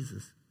 Only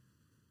Jesus?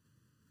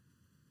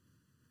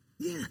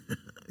 Yeah,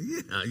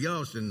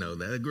 y'all should know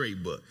that. A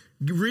great book.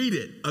 Read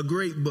it, a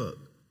great book.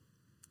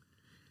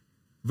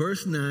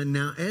 Verse 9,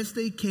 now as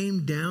they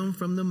came down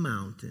from the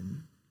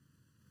mountain,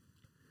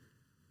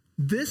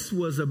 this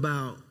was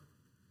about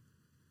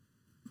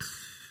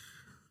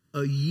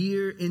a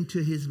year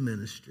into his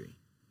ministry.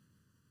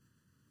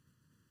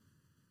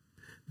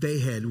 They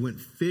had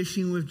went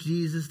fishing with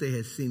Jesus. They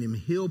had seen him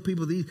heal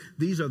people.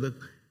 These are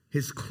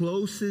his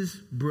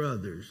closest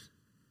brothers.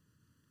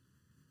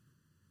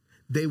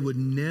 They would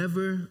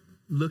never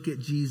look at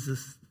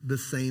Jesus the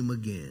same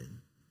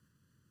again.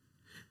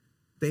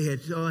 They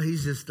had,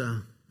 he's just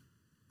a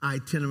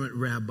itinerant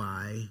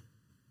rabbi.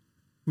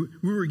 We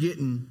were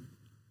getting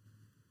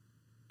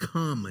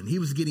common. He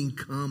was getting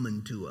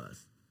common to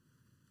us.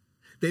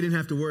 They didn't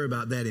have to worry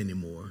about that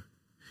anymore.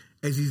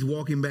 As he's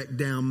walking back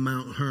down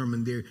Mount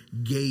Hermon, they're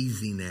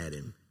gazing at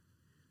him,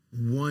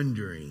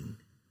 wondering,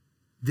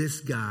 this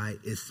guy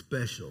is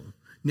special.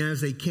 Now, as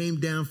they came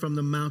down from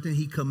the mountain,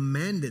 he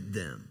commanded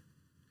them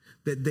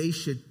that they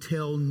should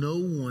tell no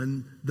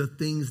one the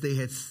things they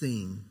had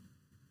seen.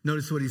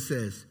 Notice what he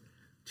says,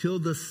 till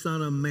the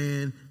Son of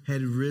Man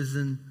had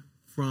risen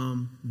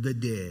from the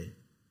dead.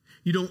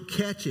 You don't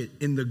catch it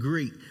in the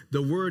Greek.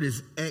 The word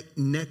is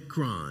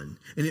eknekron,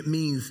 and it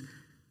means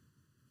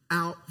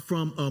out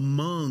from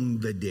among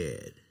the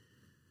dead.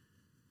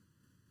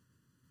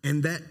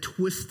 And that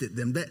twisted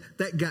them.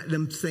 That got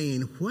them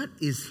saying, what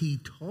is he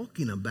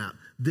talking about?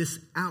 This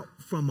out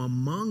from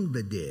among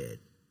the dead.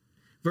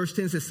 Verse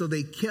 10 says, so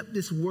they kept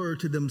this word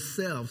to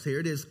themselves. Here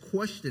it is,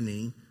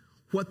 questioning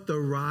what the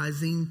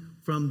rising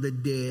from the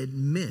dead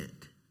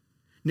meant.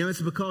 Now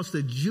it's because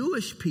the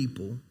Jewish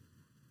people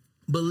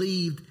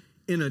believed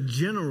in a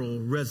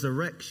general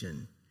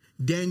resurrection.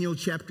 Daniel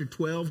chapter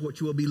 12,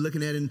 which we'll be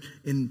looking at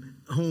in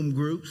home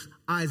groups.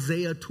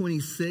 Isaiah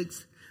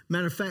 26.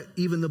 Matter of fact,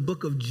 even the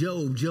book of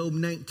Job, Job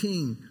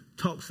 19,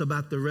 talks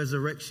about the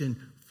resurrection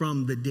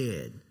from the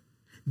dead.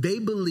 They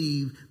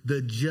believe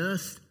the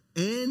just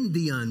and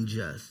the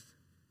unjust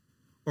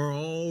are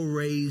all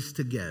raised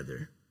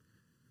together.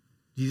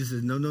 Jesus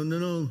says,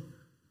 no.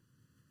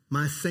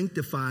 My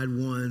sanctified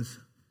ones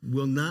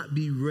will not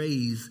be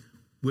raised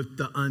with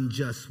the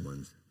unjust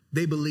ones.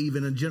 They believe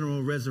in a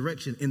general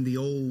resurrection in the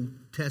Old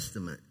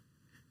Testament.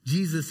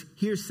 Jesus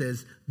here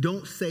says,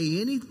 don't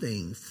say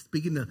anything,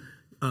 speaking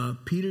to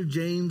Peter,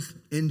 James,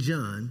 and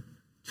John,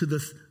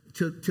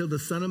 till the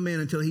Son of Man,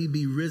 until he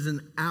be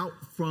risen out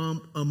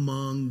from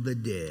among the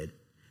dead.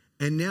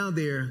 And now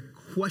they're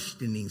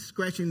questioning,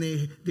 scratching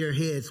their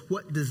heads.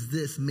 What does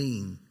this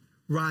mean,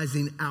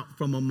 rising out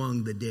from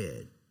among the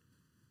dead?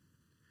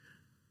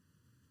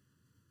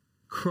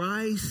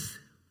 Christ,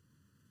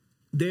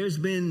 there's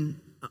been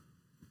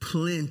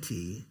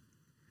plenty,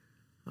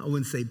 I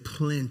wouldn't say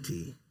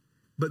plenty,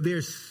 but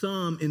there's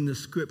some in the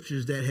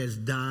scriptures that has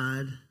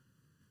died,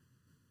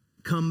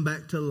 come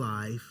back to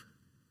life,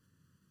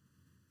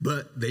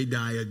 but they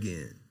die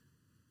again.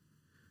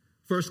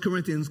 1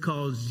 Corinthians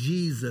calls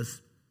Jesus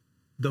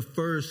the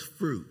first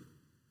fruit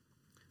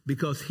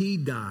because he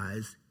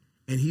dies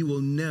and he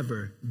will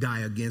never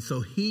die again.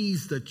 So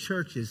he's the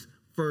church's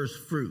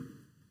first fruit.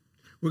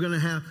 We're going to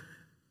have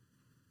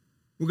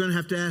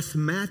to ask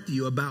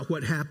Matthew about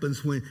what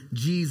happens when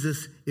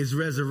Jesus is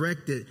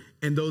resurrected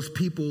and those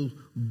people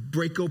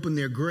break open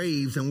their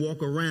graves and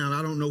walk around.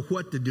 I don't know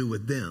what to do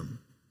with them.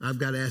 I've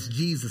got to ask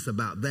Jesus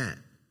about that.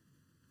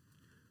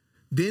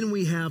 Then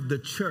we have the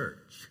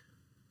church,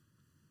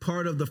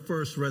 part of the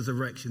first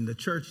resurrection. The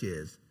church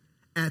is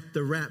at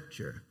the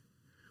rapture.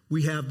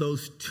 We have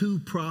those two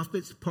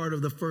prophets, part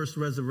of the first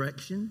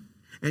resurrection.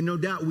 And no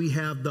doubt we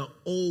have the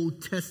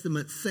Old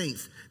Testament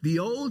saints. The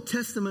Old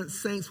Testament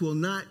saints will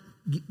not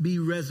be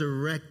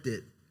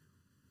resurrected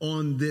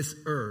on this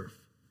earth.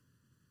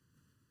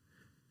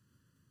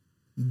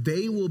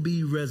 They will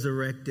be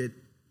resurrected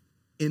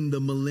in the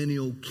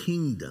millennial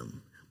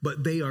kingdom,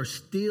 but they are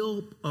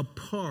still a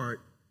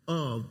part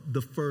of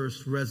the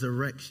first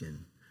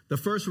resurrection. The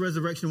first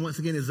resurrection, once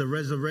again, is a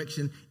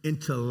resurrection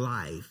into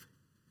life,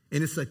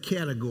 and it's a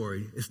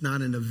category. It's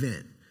not an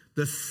event.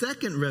 The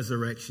second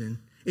resurrection,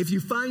 if you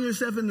find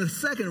yourself in the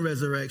second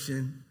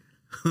resurrection,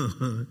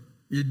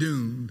 you're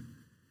doomed,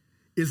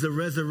 is a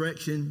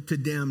resurrection to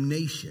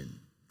damnation.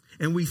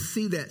 And we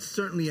see that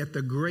certainly at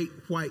the great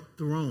white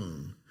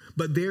throne.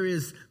 But there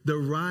is the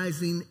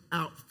rising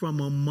out from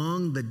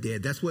among the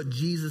dead. That's what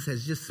Jesus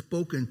has just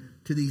spoken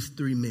to these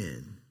three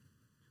men.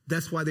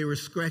 That's why they were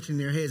scratching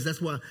their heads.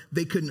 That's why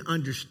they couldn't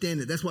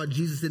understand it. That's why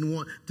Jesus didn't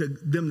want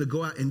them to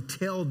go out and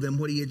tell them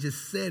what he had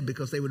just said,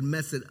 because they would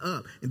mess it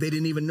up. And they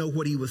didn't even know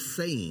what he was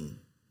saying.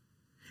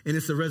 And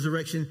it's a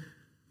resurrection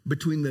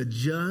between the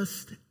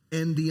just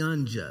and the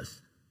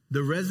unjust.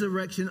 The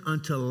resurrection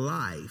unto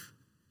life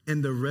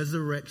and the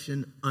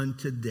resurrection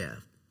unto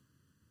death.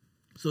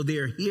 So they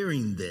are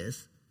hearing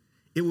this.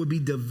 It will be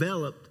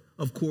developed,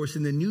 of course,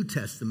 in the New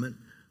Testament,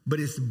 but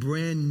it's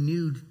brand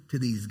new to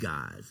these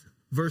guys.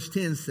 Verse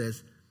 10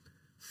 says,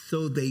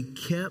 so they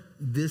kept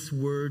this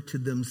word to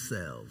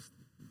themselves.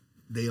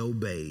 They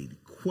obeyed,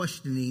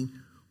 questioning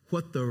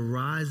what the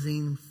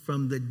rising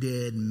from the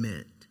dead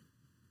meant.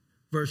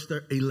 Verse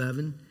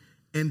 11,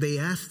 and they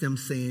asked him,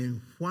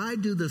 saying, why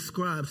do the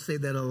scribes say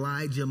that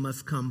Elijah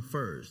must come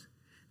first?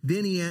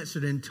 Then he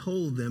answered and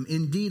told them,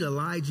 indeed,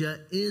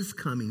 Elijah is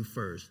coming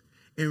first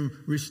and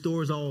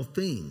restores all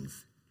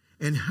things.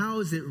 And how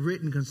is it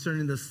written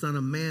concerning the Son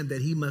of Man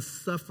that he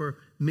must suffer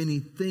many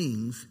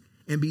things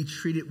and be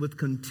treated with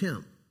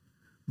contempt?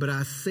 But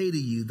I say to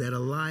you that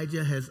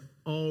Elijah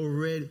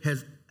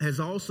has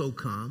also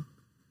come,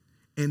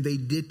 and they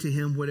did to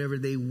him whatever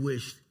they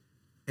wished,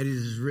 and it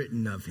is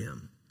written of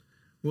him.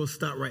 We'll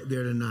stop right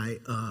there tonight.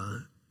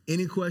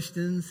 Any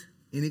questions?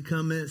 Any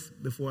comments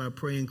before I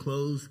pray and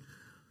close?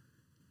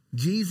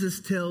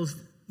 Jesus tells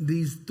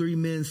these three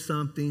men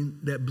something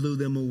that blew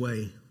them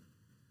away.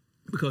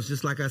 Because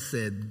just like I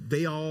said,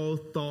 they all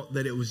thought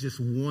that it was just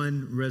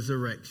one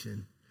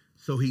resurrection.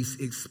 So he's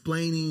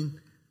explaining,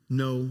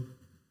 no,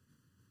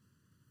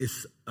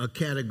 it's a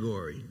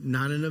category,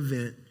 not an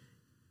event.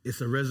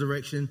 It's a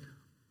resurrection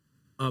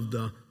of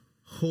the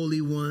holy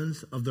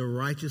ones, of the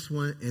righteous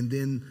one, and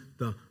then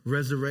the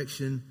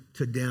resurrection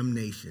to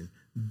damnation.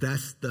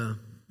 That's the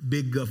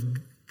big guff.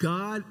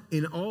 God,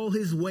 in all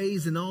his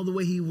ways and all the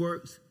way he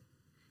works,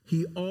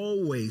 he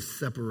always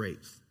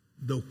separates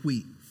the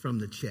wheat from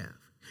the chaff.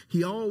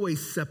 He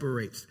always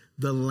separates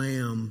the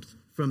lambs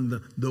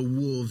from the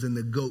wolves and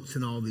the goats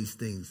and all these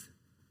things.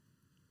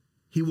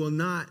 He will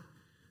not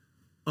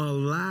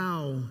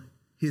allow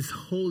his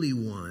holy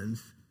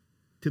ones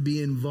to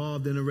be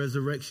involved in a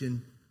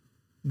resurrection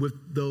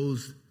with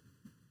those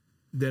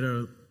that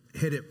are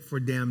headed for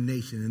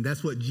damnation. And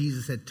that's what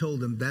Jesus had told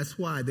them. That's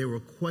why they were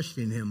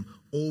questioning him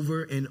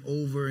over and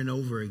over and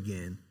over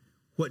again.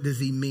 What does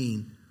he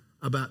mean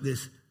about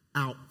this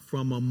out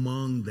from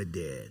among the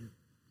dead?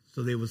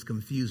 So they was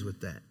confused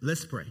with that.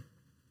 Let's pray.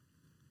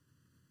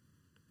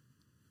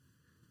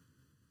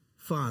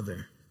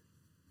 Father,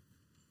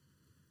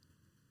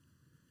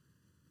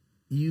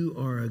 You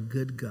are a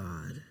good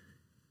God.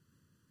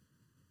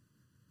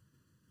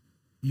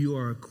 You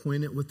are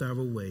acquainted with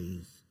our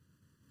ways.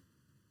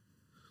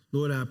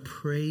 Lord, I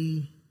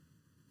pray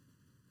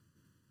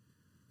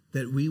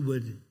that we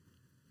would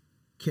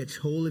catch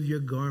hold of your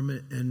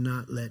garment and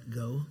not let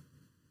go.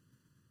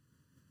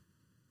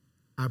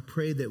 I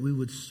pray that we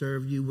would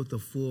serve you with a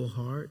full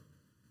heart.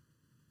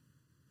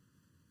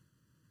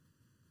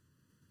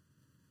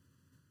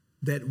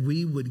 That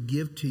we would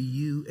give to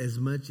you as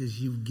much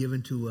as you've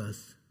given to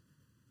us.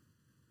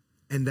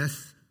 And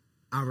that's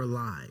our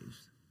lives.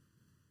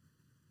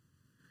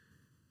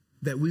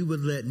 That we would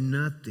let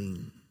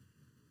nothing,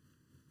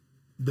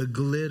 the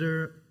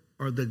glitter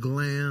or the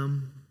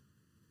glam,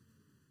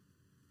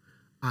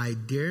 I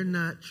dare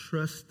not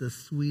trust the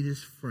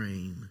sweetest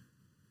frame,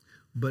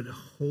 but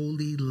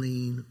wholly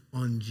lean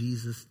on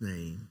Jesus'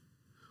 name.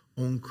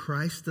 On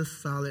Christ the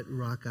solid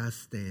rock I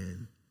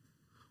stand.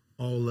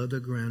 All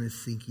other ground is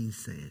sinking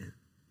sand.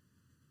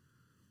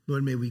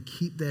 Lord, may we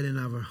keep that in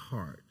our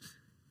hearts.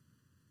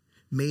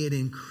 May it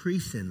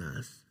increase in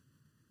us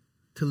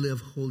to live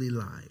holy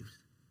lives,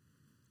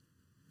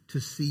 to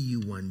see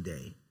you one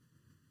day,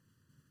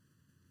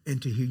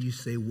 and to hear you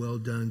say, well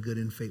done, good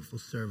and faithful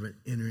servant,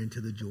 enter into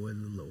the joy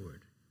of the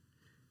Lord.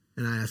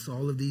 And I ask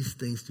all of these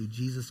things through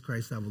Jesus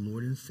Christ, our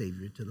Lord and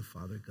Savior, to the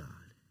Father God.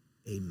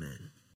 Amen.